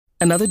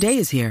Another day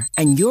is here,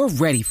 and you're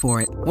ready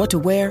for it. What to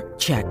wear?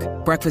 Check.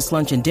 Breakfast,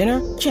 lunch, and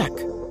dinner? Check.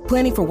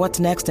 Planning for what's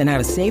next and how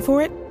to save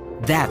for it?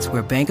 That's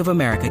where Bank of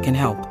America can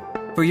help.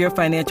 For your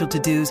financial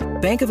to-dos,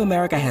 Bank of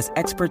America has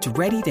experts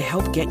ready to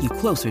help get you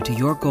closer to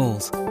your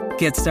goals.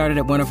 Get started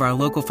at one of our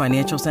local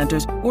financial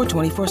centers or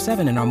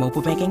 24/7 in our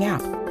mobile banking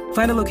app.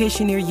 Find a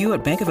location near you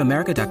at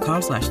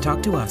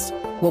bankofamerica.com/talktous.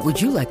 What would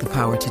you like the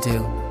power to do?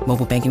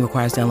 Mobile banking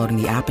requires downloading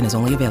the app and is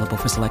only available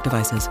for select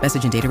devices.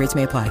 Message and data rates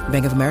may apply.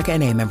 Bank of America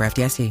N.A., member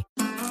FDIC.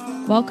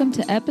 Welcome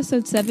to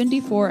episode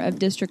 74 of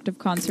District of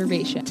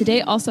Conservation. Today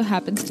also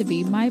happens to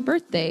be my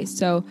birthday,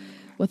 so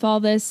with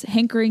all this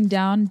hankering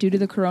down due to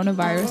the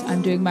coronavirus,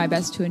 I'm doing my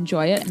best to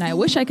enjoy it, and I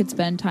wish I could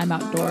spend time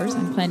outdoors.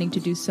 I'm planning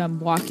to do some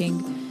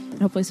walking and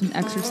hopefully some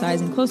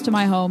exercising close to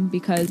my home,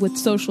 because with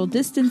social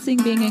distancing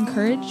being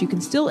encouraged, you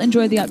can still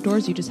enjoy the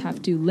outdoors, you just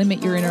have to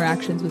limit your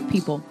interactions with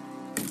people.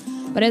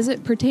 But as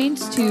it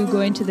pertains to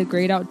going to the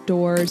great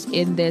outdoors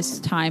in this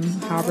time,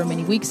 however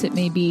many weeks it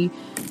may be,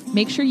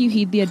 make sure you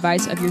heed the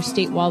advice of your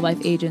state wildlife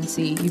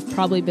agency. You've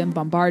probably been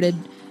bombarded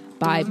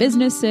by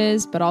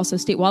businesses, but also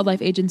state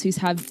wildlife agencies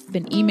have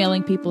been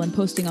emailing people and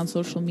posting on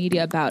social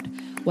media about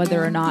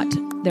whether or not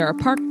there are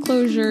park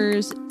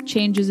closures,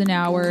 changes in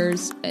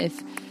hours,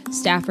 if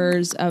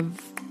staffers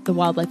of the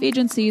wildlife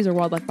agencies or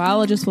wildlife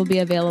biologists will be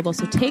available.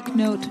 So take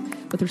note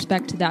with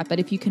respect to that. But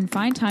if you can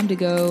find time to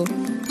go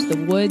to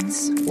the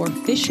woods or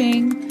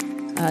fishing,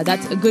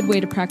 that's a good way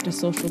to practice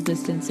social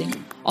distancing.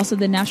 Also,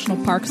 the National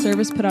Park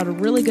Service put out a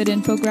really good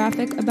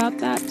infographic about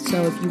that.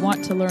 So if you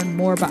want to learn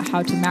more about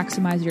how to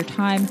maximize your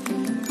time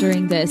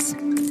during this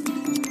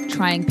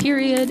trying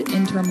period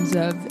in terms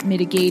of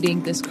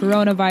mitigating this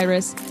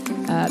coronavirus,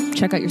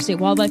 check out your state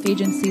wildlife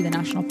agency, the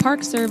National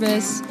Park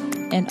Service,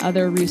 and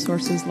other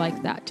resources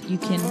like that. You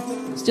can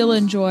still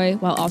enjoy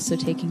while also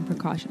taking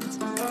precautions.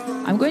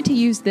 I'm going to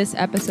use this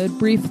episode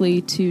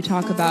briefly to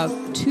talk about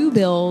two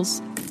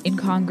bills in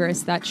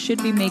Congress that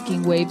should be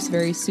making waves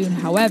very soon.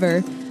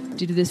 However,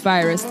 due to this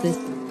virus,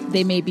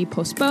 they may be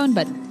postponed,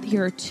 but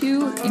here are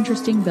two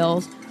interesting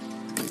bills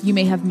you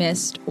may have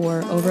missed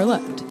or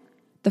overlooked.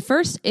 The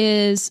first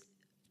is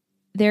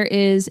there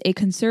is a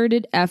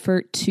concerted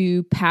effort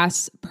to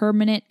pass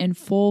permanent and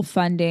full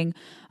funding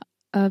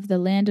of the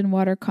Land and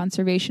Water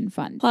Conservation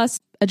Fund, plus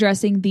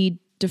addressing the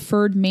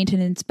deferred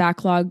maintenance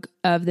backlog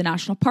of the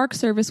National Park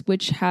Service,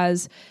 which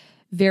has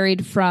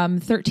varied from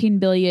 $13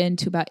 billion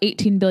to about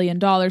 $18 billion.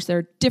 There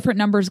are different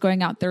numbers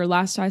going out there.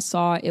 Last I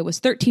saw, it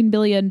was $13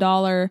 billion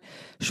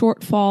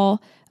shortfall,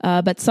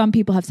 but some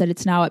people have said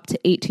it's now up to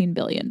 $18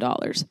 billion.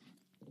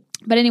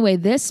 But anyway,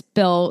 this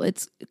bill,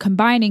 it's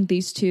combining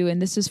these two, and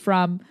this is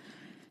from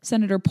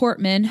Senator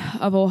Portman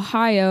of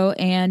Ohio,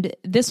 and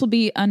this will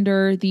be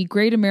under the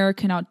Great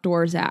American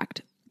Outdoors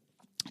Act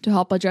to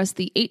help address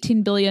the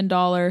 $18 billion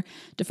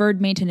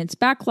deferred maintenance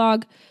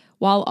backlog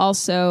while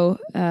also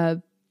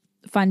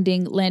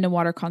funding Land and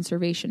Water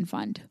Conservation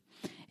Fund.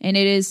 And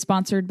it is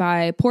sponsored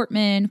by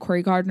Portman,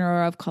 Cory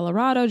Gardner of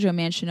Colorado, Joe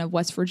Manchin of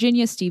West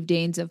Virginia, Steve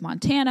Daines of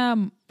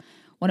Montana,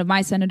 one of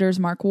my senators,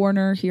 Mark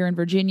Warner here in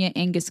Virginia,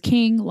 Angus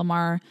King,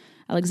 Lamar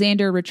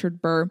Alexander,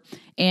 Richard Burr.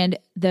 And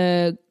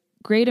the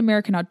Great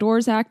American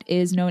Outdoors Act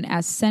is known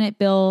as Senate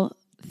Bill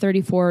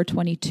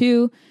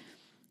 3422.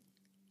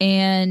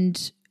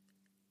 And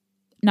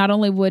not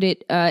only would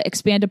it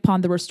expand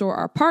upon the Restore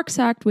Our Parks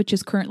Act, which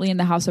is currently in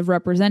the House of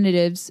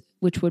Representatives,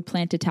 which would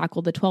plan to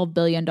tackle the $12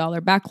 billion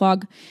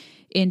backlog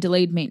in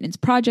delayed maintenance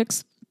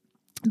projects.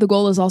 The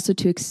goal is also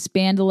to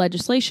expand the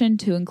legislation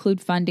to include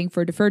funding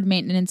for deferred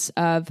maintenance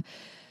of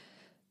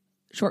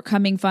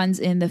shortcoming funds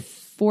in the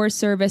Forest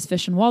Service,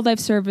 Fish and Wildlife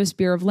Service,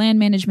 Bureau of Land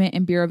Management,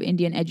 and Bureau of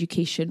Indian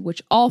Education,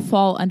 which all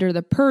fall under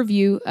the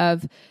purview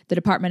of the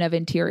Department of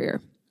Interior.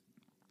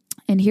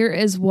 And here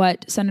is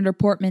what Senator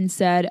Portman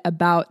said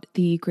about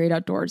the Great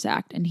Outdoors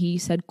Act. And he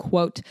said,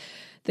 quote,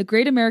 "The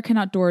Great American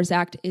Outdoors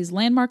Act is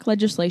landmark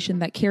legislation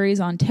that carries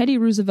on Teddy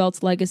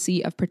Roosevelt's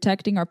legacy of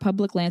protecting our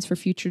public lands for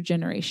future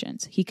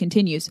generations." He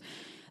continues,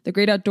 "The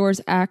Great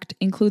Outdoors Act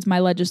includes my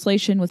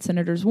legislation with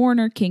Senators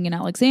Warner, King, and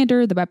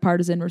Alexander, the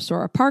bipartisan Restore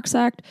Our Parks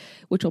Act,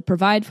 which will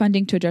provide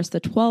funding to address the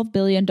 $12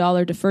 billion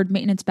deferred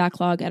maintenance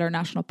backlog at our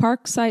national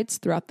park sites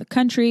throughout the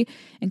country,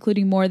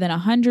 including more than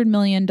 $100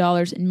 million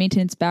in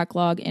maintenance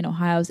backlog in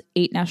Ohio's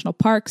 8 national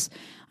parks.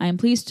 I am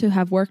pleased to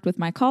have worked with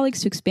my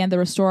colleagues to expand the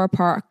Restore Our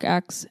Park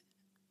Acts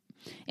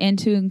and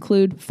to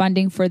include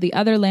funding for the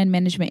other land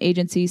management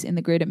agencies in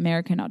the Great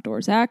American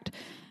Outdoors Act."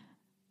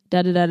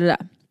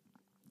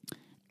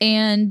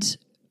 And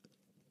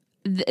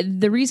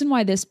the reason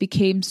why this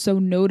became so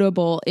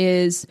notable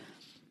is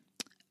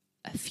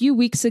a few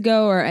weeks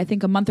ago, or I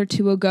think a month or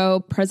two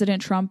ago,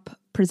 President Trump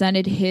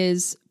presented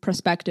his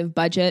prospective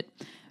budget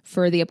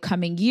for the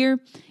upcoming year,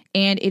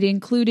 and it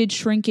included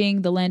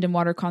shrinking the Land and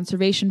Water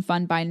Conservation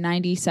Fund by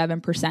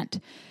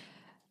 97%.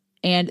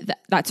 And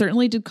that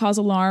certainly did cause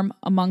alarm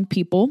among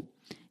people.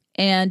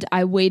 And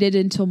I waited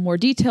until more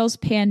details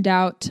panned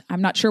out.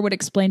 I'm not sure what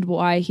explained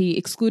why he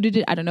excluded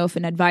it. I don't know if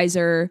an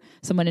advisor,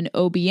 someone in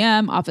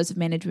OBM, Office of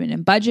Management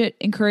and Budget,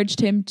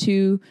 encouraged him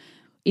to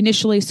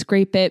initially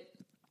scrape it.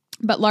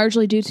 but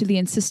largely due to the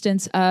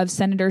insistence of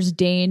Senators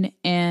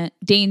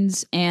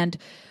Daines and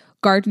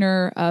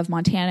Gardner of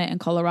Montana and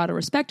Colorado,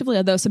 respectively,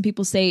 although some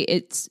people say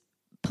it's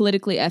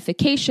politically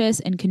efficacious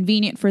and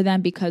convenient for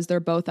them because they're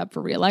both up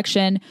for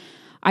re-election.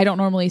 I don't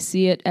normally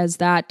see it as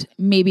that.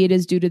 Maybe it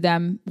is due to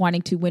them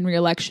wanting to win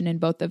re-election in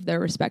both of their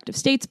respective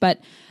states, but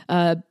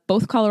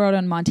both Colorado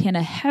and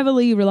Montana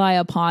heavily rely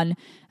upon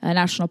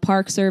National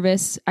Park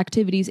Service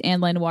activities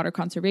and Land and Water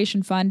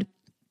Conservation Fund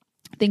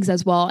things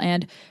as well.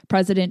 And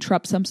President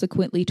Trump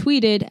subsequently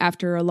tweeted,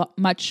 after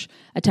much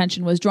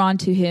attention was drawn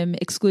to him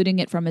excluding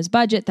it from his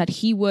budget, that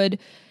he would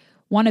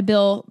want a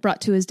bill brought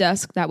to his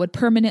desk that would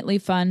permanently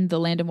fund the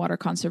Land and Water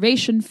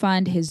Conservation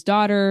Fund. His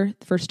daughter,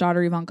 first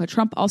daughter Ivanka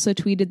Trump, also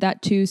tweeted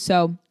that too.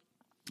 So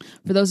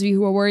for those of you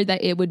who are worried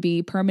that it would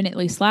be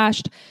permanently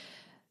slashed,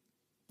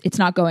 it's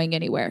not going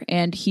anywhere.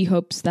 And he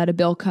hopes that a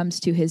bill comes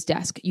to his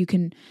desk. You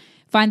can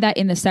find that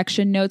in the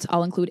section notes.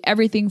 I'll include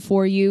everything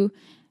for you.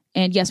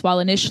 And yes, while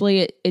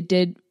initially it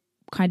did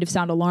kind of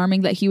sound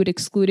alarming that he would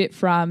exclude it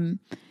from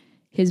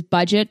his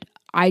budget,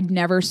 I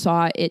never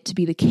saw it to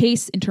be the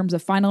case in terms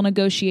of final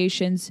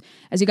negotiations.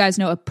 As you guys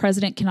know, a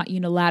president cannot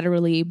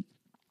unilaterally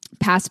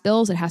pass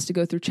bills. It has to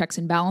go through checks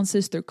and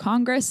balances through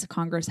Congress.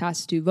 Congress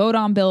has to vote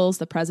on bills.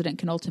 The president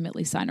can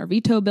ultimately sign or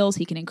veto bills.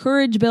 He can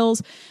encourage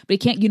bills, but he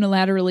can't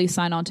unilaterally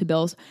sign on to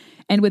bills.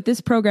 And with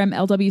this program,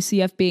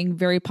 LWCF being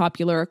very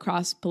popular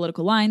across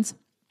political lines,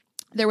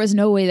 there was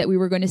no way that we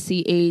were going to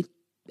see a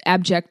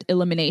abject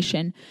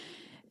elimination.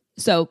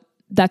 So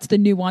that's the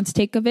nuanced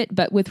take of it.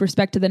 But with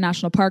respect to the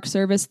National Park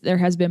Service, there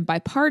has been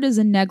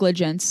bipartisan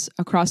negligence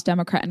across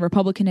Democrat and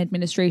Republican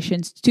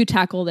administrations to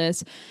tackle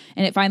this.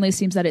 And it finally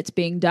seems that it's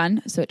being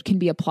done, so it can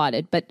be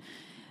applauded. But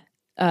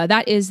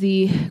that is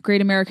the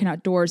Great American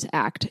Outdoors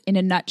Act in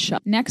a nutshell.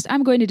 Next,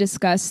 I'm going to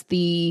discuss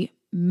the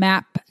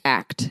MAP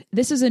Act.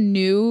 This is a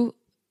new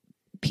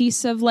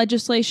piece of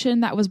legislation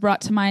that was brought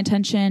to my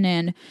attention,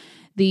 and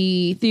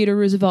the Theodore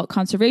Roosevelt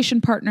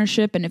Conservation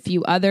Partnership and a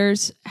few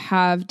others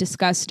have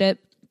discussed it.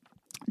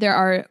 There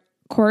are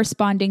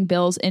corresponding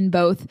bills in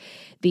both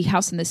the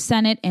House and the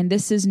Senate, and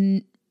this is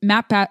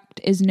MAP Act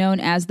is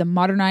known as the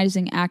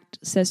Modernizing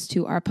Access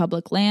to Our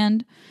Public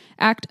Land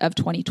Act of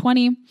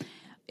 2020.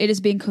 It is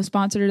being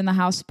co-sponsored in the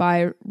House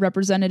by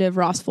Representative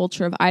Ross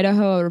Fulcher of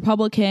Idaho, a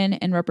Republican,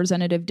 and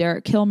Representative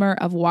Derek Kilmer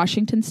of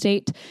Washington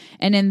State.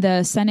 And in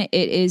the Senate,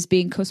 it is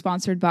being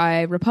co-sponsored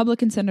by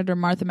Republican Senator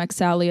Martha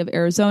McSally of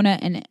Arizona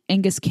and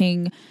Angus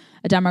King,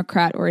 a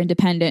Democrat or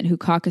independent who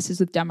caucuses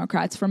with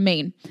Democrats from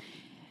Maine.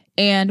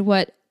 And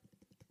what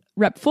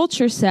Rep.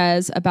 Fulcher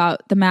says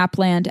about the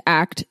MAPLand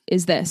Act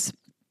is this: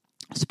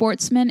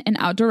 sportsmen and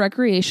outdoor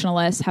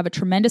recreationalists have a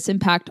tremendous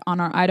impact on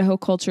our Idaho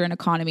culture and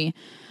economy.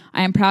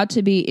 I am proud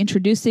to be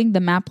introducing the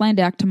MAPLand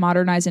Act to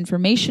modernize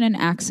information and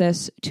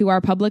access to our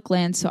public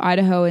lands so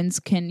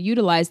Idahoans can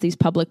utilize these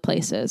public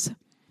places.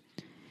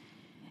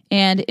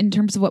 And in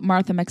terms of what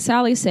Martha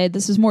McSally said,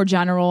 this is more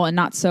general and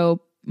not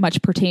so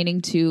much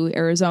pertaining to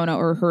Arizona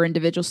or her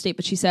individual state,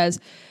 but she says,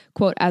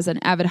 quote, "As an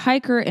avid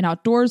hiker and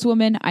outdoors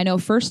woman, I know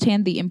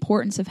firsthand the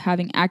importance of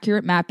having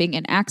accurate mapping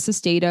and access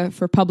data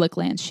for public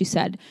lands," she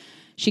said.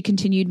 She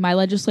continued, "My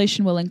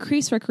legislation will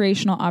increase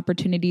recreational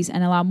opportunities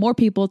and allow more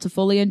people to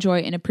fully enjoy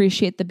and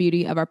appreciate the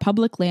beauty of our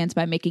public lands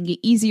by making it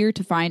easier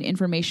to find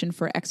information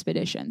for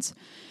expeditions."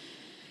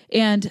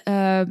 And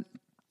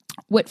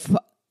Whit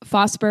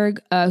Fosberg,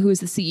 who is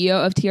the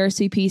CEO of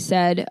TRCP,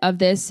 said of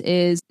this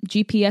is,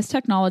 "GPS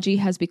technology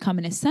has become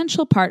an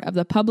essential part of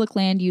the public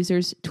land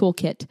user's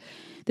toolkit.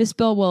 This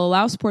bill will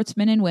allow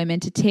sportsmen and women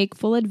to take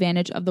full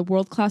advantage of the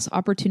world-class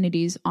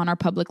opportunities on our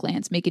public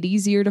lands, make it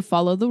easier to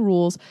follow the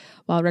rules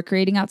while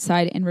recreating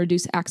outside, and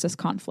reduce access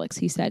conflicts,"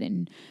 he said.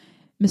 And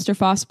Mr.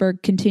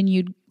 Fosberg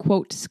continued,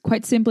 quote,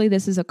 "Quite simply,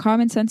 this is a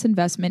common sense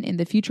investment in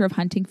the future of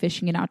hunting,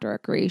 fishing, and outdoor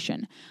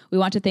recreation. We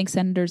want to thank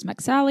Senators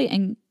McSally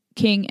and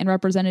King and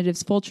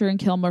Representatives Fulcher and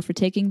Kilmer for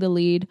taking the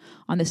lead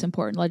on this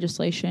important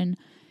legislation,"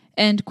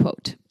 end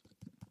quote.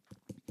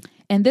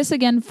 And this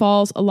again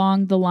falls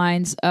along the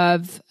lines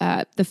of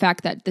the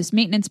fact that this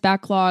maintenance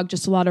backlog,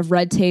 just a lot of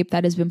red tape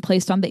that has been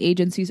placed on the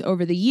agencies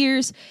over the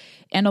years,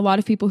 and a lot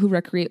of people who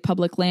recreate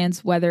public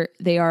lands, whether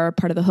they are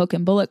part of the hook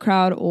and bullet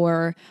crowd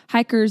or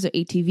hikers or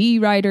ATV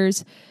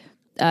riders,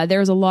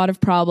 there's a lot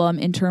of problem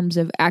in terms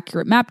of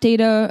accurate map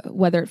data,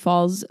 whether it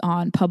falls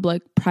on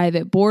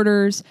public-private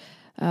borders,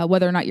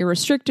 whether or not you're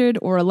restricted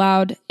or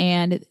allowed,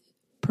 and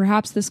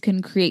perhaps this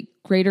can create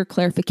greater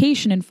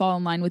clarification and fall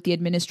in line with the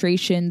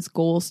administration's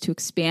goals to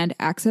expand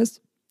access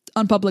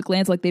on public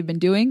lands like they've been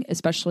doing,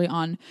 especially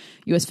on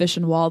U.S. Fish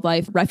and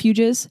Wildlife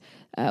refuges,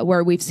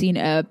 where we've seen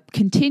a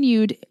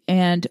continued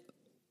and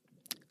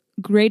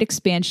great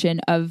expansion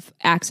of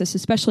access,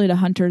 especially to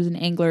hunters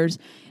and anglers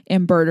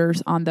and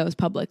birders on those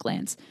public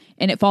lands.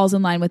 And it falls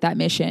in line with that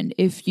mission.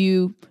 If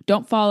you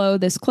don't follow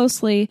this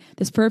closely,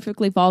 this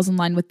perfectly falls in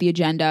line with the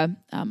agenda.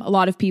 A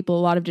lot of people,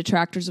 a lot of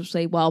detractors will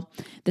say, well,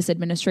 this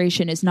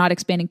administration is not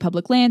expanding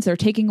public lands, they're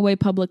taking away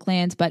public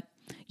lands. But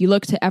you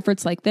look to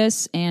efforts like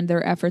this and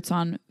their efforts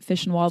on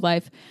fish and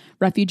wildlife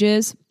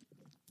refuges,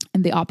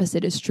 and the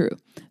opposite is true.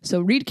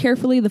 So read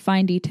carefully the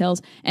fine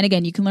details. And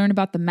again, you can learn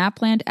about the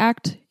Mapland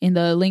Act in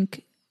the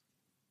links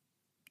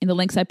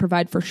I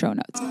provide for show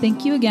notes.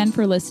 Thank you again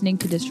for listening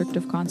to District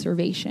of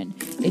Conservation.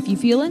 If you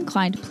feel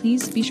inclined,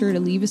 please be sure to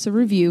leave us a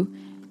review,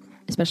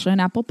 especially on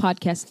Apple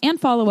Podcasts, and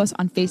follow us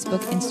on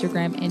Facebook,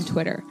 Instagram, and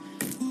Twitter.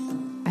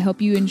 I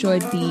hope you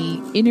enjoyed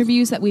the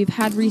interviews that we've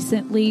had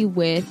recently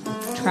with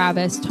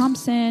Travis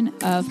Thompson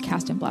of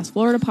Cast and Blast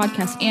Florida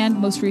podcast, and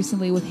most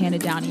recently with Hannah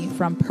Downey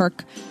from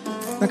PERC.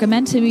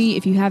 Recommend to me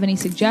if you have any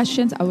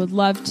suggestions. I would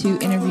love to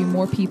interview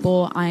more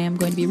people. I am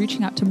going to be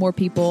reaching out to more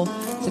people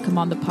to come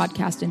on the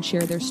podcast and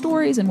share their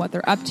stories and what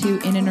they're up to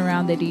in and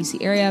around the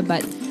DC area.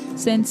 But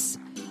since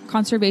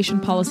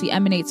conservation policy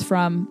emanates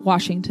from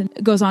Washington,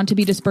 it goes on to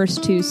be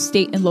dispersed to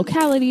state and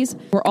localities.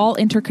 We're all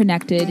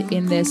interconnected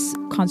in this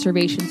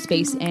conservation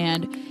space,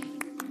 and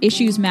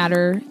issues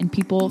matter, and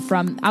people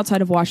from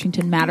outside of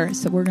Washington matter.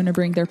 So we're going to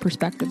bring their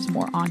perspectives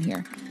more on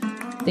here.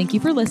 Thank you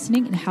for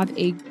listening, and have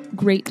a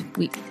great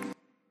week.